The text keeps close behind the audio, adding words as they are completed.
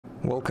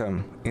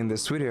Welcome. In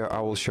this video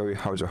I will show you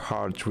how to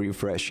hard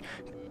refresh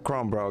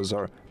Chrome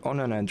browser on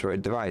an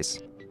Android device.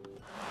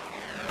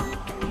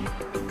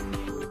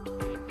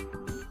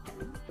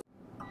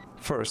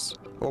 First,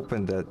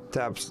 open the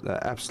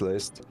apps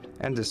list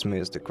and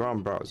dismiss the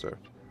Chrome browser.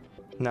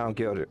 Now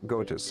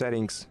go to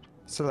Settings,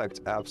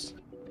 select Apps,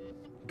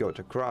 go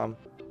to Chrome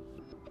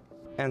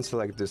and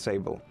select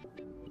Disable.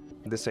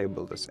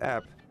 Disable this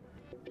app,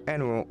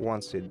 and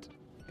once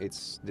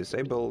it's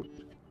disabled,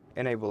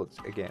 enable it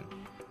again,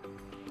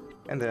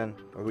 and then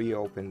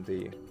reopen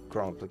the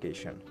Chrome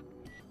application.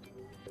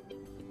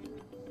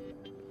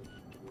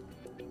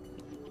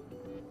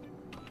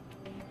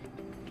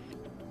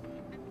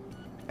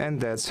 And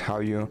that's how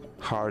you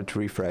hard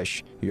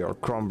refresh your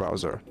Chrome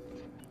browser.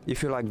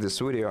 If you like this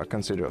video,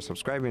 consider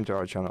subscribing to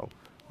our channel,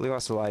 leave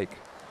us a like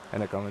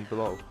and a comment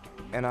below,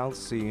 and I'll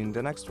see you in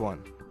the next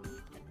one.